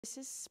This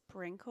is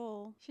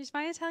Sprinkle. She's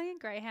my Italian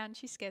Greyhound.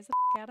 She scares the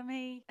out of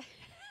me.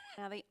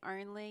 Now the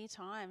only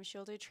time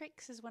she'll do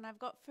tricks is when I've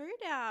got food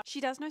out. She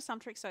does know some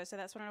tricks though, so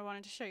that's what I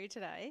wanted to show you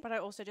today. But I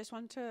also just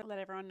want to let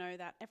everyone know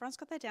that everyone's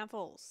got their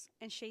downfalls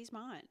and she's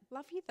mine.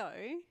 Love you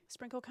though.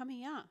 Sprinkle, come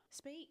here.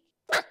 Speak.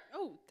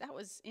 Oh, that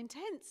was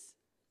intense.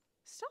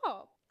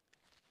 Stop.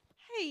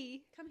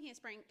 Hey, come here,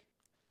 Sprink.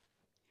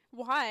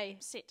 Why?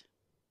 Sit.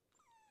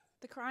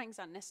 The crying's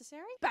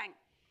unnecessary. Bang.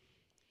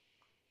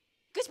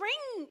 Good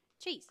Sprink.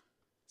 Cheese.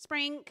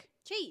 Sprink.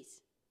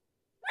 Cheese.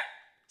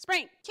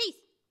 Sprink. Cheese.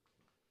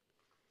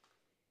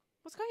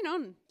 What's going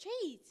on?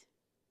 Cheese.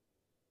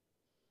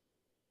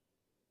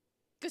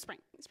 Good Sprink.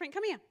 Sprink,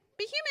 come here.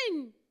 Be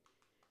human.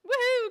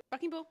 Woohoo.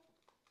 Bucking ball.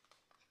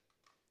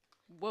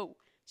 Whoa.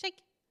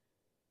 Shake.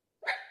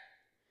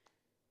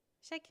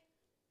 Shake.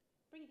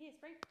 Bring it here,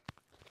 Sprink.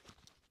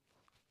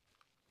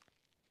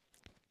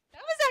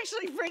 That was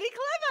actually pretty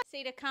clever.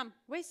 Cedar, come.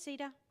 Where's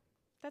Cedar?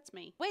 That's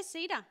me. Where's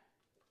Cedar?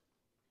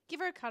 Give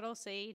her a cuddle, Cedar.